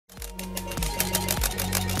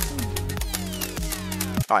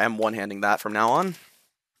I am one-handing that from now on.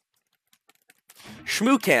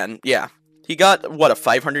 Shmookan, yeah. He got, what, a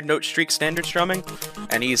 500 note streak standard strumming?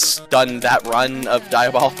 And he's done that run of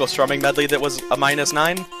Diabolical Strumming Medley that was a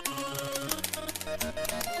 -9?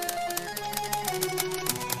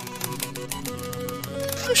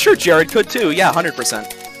 I'm sure Jared could too, yeah,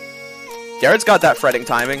 100%. Jared's got that fretting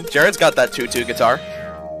timing. Jared's got that 2-2 guitar.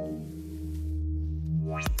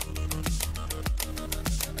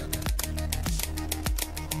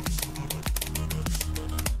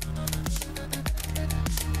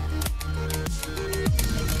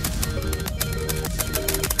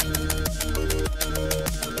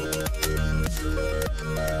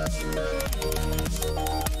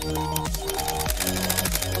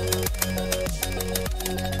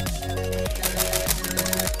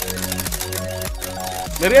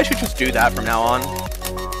 Maybe I should just do that from now on.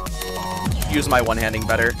 Use my one-handing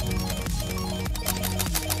better.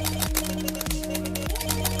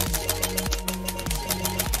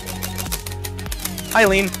 Hi,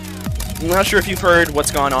 Lean. I'm not sure if you've heard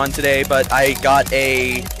what's gone on today, but I got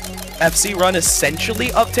a FC run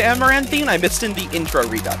essentially up to Amaranthine. I missed in the intro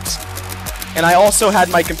redux. And I also had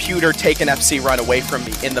my computer take an FC run away from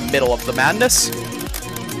me in the middle of the madness.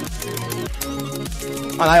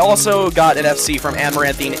 And I also got an FC from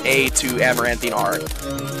Amaranthine A to Amaranthine R.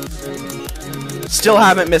 Still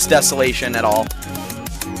haven't missed Desolation at all.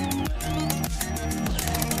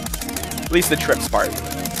 At least the trips part.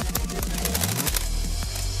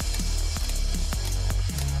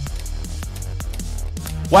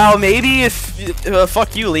 Wow, maybe if...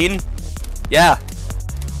 fuck you, Lean. Yeah.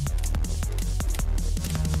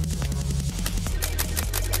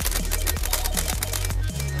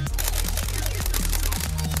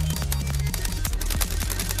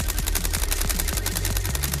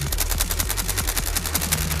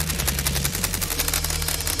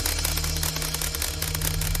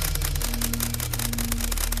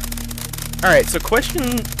 Alright, so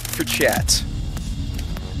question for chat.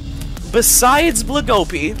 Besides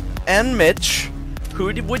Blagopi and Mitch,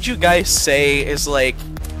 who would you guys say is like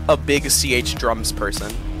a big CH drums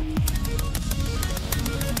person?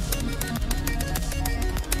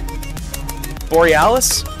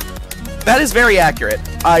 Borealis? That is very accurate.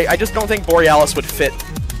 I just don't think Borealis would fit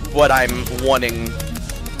what I'm wanting.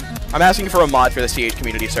 I'm asking for a mod for the CH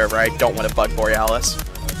community server. I don't want to bug Borealis.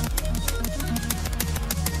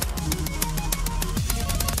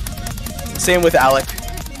 Same with Alec.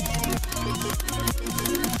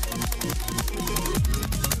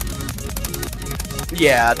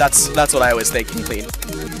 Yeah, that's what I was thinking, Clean.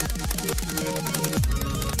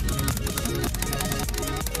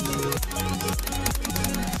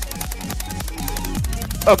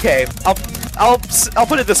 Okay, I'll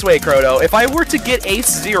put it this way, Croto. If I were to get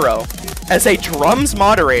Ace0 as a drums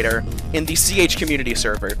moderator in the CH community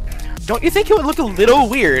server, don't you think it would look a little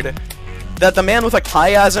weird that the man with a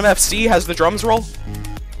chiasm FC has the drums roll?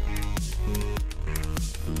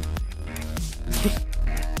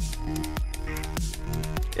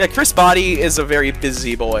 Yeah, Chris Body is a very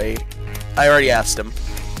busy boy. I already asked him.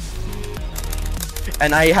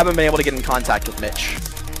 And I haven't been able to get in contact with Mitch.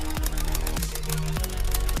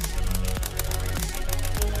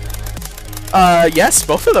 Yes,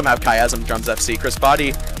 both of them have chiasm drums FC. Chris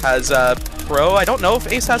Body has, Pro. I don't know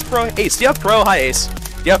if Ace has Pro. Ace, do you have Pro? Hi, Ace.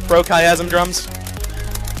 Do you have Pro chiasm drums?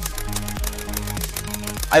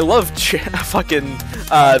 I love fucking,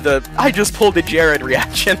 I just pulled the Jared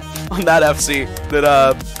reaction on that FC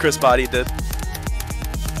that, Chris Body did.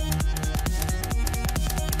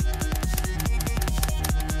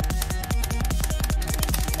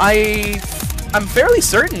 I'm fairly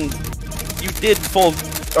certain you did full,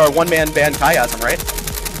 or one-man band chiasm, right?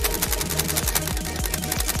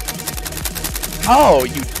 Oh,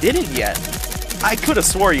 you didn't yet? I could have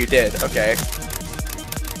swore you did, okay.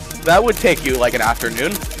 That would take you like an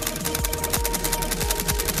afternoon.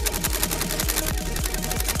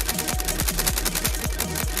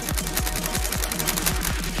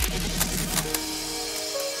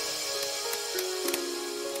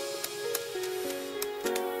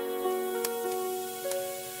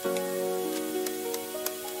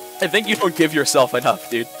 I think you don't give yourself enough,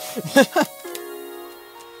 dude.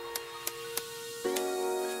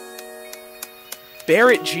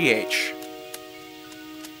 Barrett GH.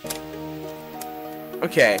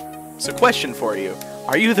 Okay, so question for you.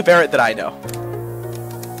 Are you the Barrett that I know?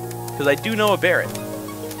 Because I do know a Barrett.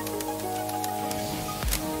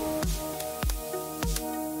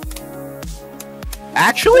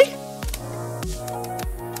 Actually?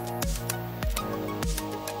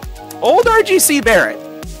 Old RGC Barrett.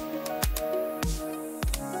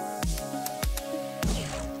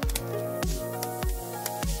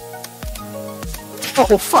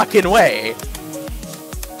 No fucking way!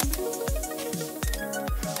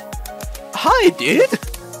 Hi, dude!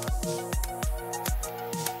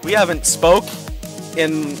 We haven't spoke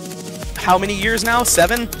in how many years now?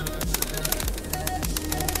 7?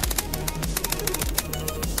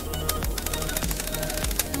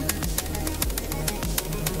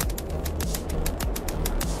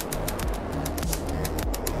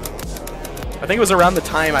 I think it was around the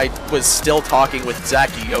time I was still talking with Zach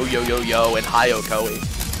Yo Yo Yo Yo and Hayo Koei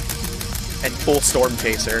and Full Storm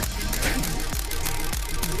Chaser.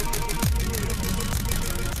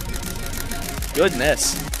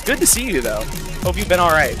 Goodness. Good to see you though. Hope you've been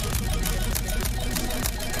alright.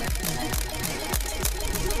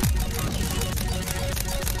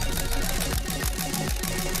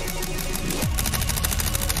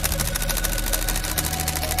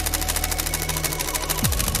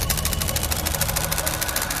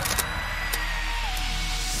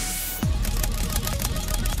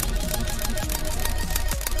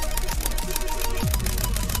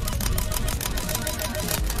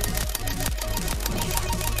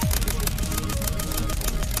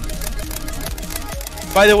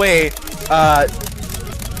 By the way,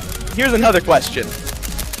 here's another question.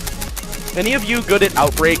 Any of you good at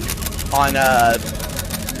Outbreak on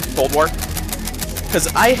Cold War?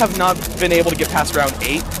 Because I have not been able to get past round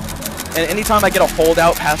 8, and anytime I get a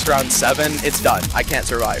holdout past round 7, it's done. I can't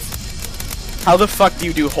survive. How the fuck do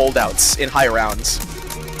you do holdouts in high rounds?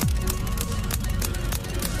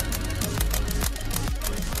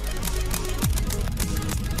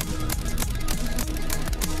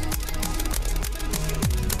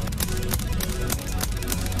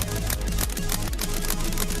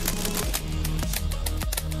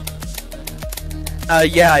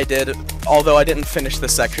 Yeah, I did. Although I didn't finish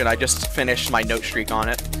this section, I just finished my note streak on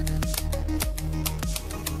it.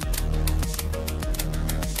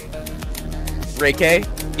 Reiki?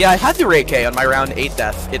 Yeah, I had the Reiki on my round 8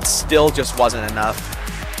 death. It still just wasn't enough.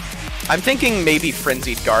 I'm thinking maybe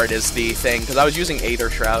Frenzied Guard is the thing, because I was using Aether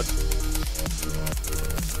Shroud.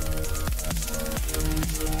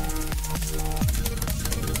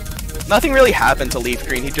 Nothing really happened to Leaf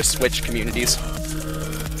Green, he just switched communities.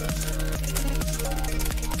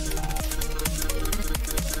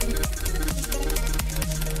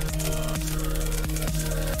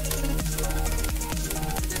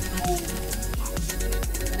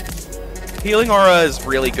 Healing Aura is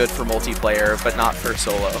really good for multiplayer, but not for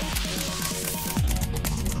solo.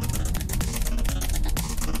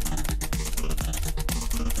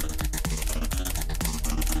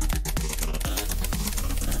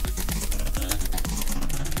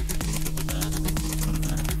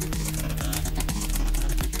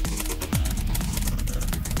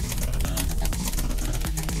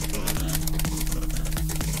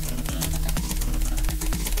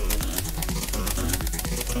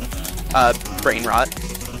 Brain Rot.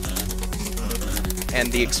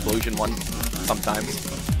 And the Explosion one, sometimes.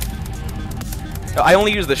 I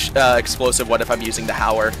only use the explosive one if I'm using the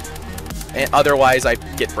Howler. And otherwise, I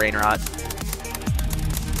get Brain Rot.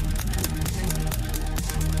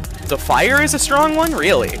 The Fire is a strong one?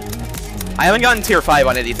 Really? I haven't gotten tier 5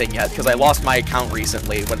 on anything yet, because I lost my account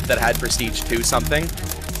recently that had Prestige 2 something.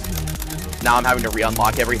 Now I'm having to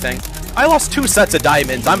re-unlock everything. I lost 2 sets of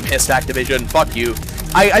diamonds. I'm pissed, Activision. Fuck you.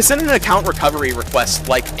 I sent an account recovery request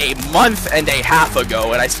like a month and a half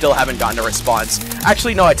ago, and I still haven't gotten a response.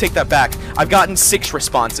 Actually, no, I take that back. I've gotten 6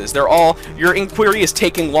 responses. They're all, your inquiry is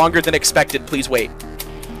taking longer than expected. Please wait.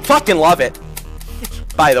 Fucking love it.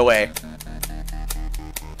 By the way.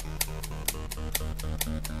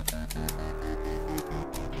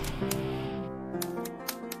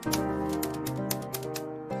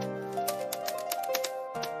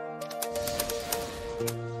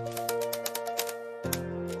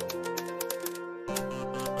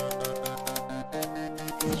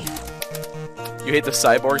 You hate the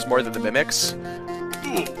cyborgs more than the mimics?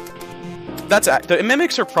 The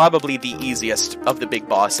mimics are probably the easiest of the big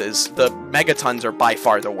bosses. The megatons are by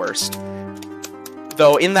far the worst.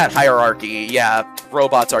 Though in that hierarchy, yeah,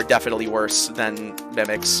 robots are definitely worse than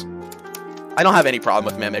mimics. I don't have any problem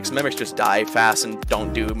with mimics. Mimics just die fast and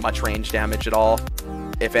don't do much range damage at all.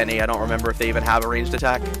 If any, I don't remember if they even have a ranged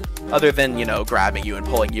attack. Other than, you know, grabbing you and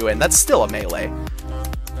pulling you in. That's still a melee.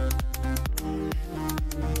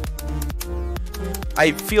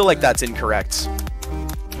 I feel like that's incorrect.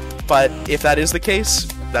 But if that is the case,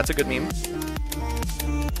 that's a good meme.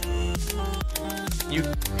 You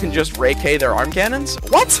can just Reiki their arm cannons?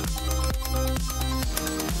 What?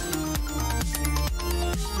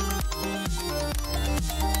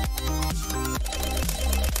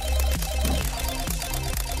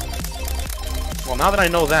 Well, now that I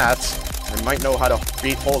know that, I might know how to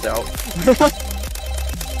beat holdout.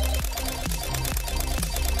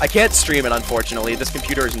 I can't stream it, unfortunately. This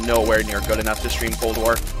computer is nowhere near good enough to stream Cold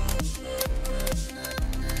War.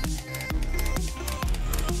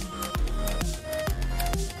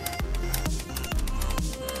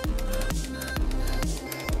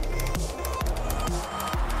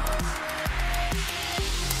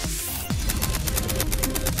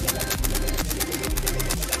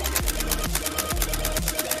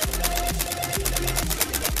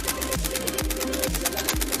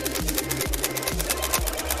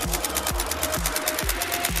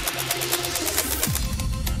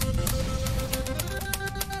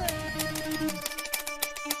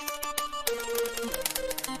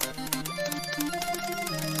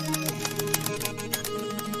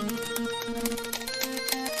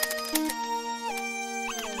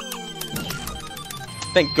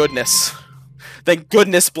 Thank goodness. Thank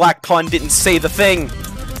goodness Black Pun didn't say the thing!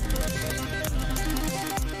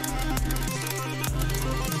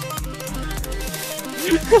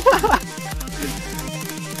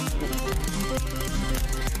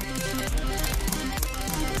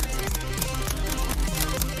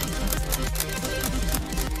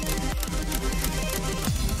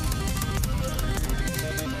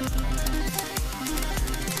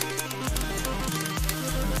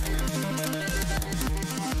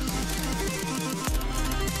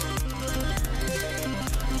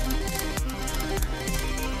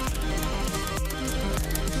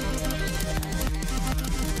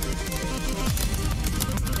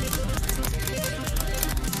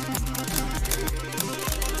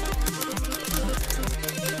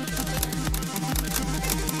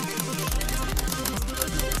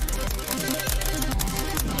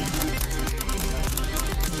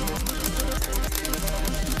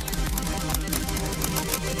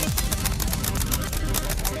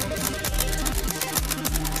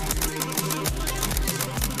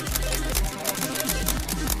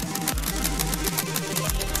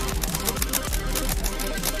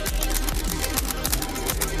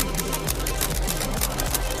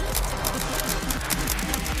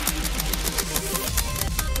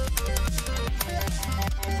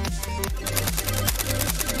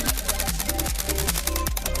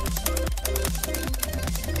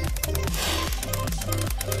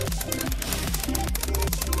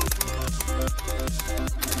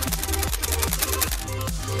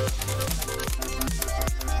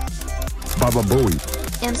 Baba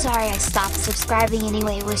Booey. I'm sorry I stopped subscribing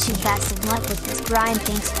anyway. Wish you best of luck with this grind.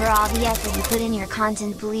 Thanks for all the effort you put in your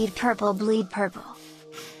content. Bleed purple, bleed purple.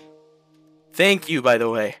 Thank you, by the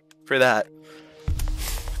way, for that.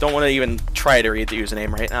 Don't want to even try to read the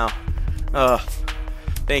username right now.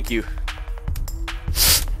 Thank you.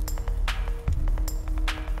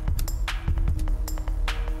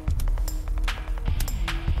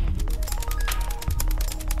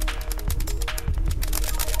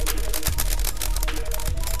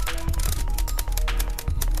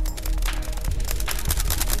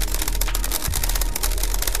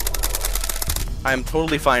 I'm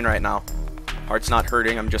totally fine right now. Heart's not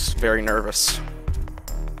hurting, I'm just very nervous.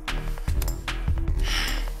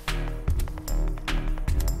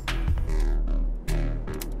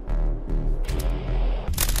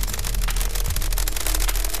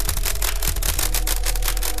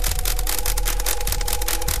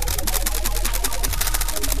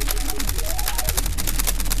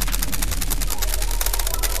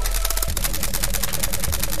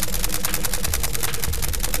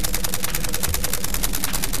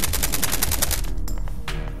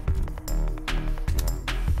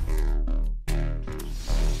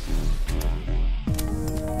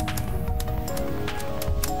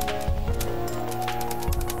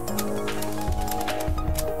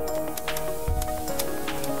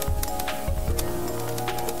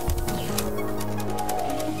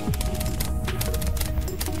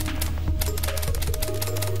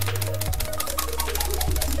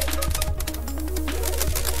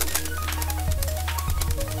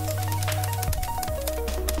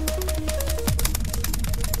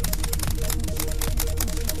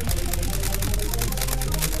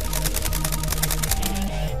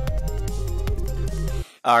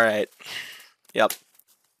 Alright. Yep.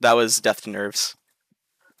 That was death to nerves.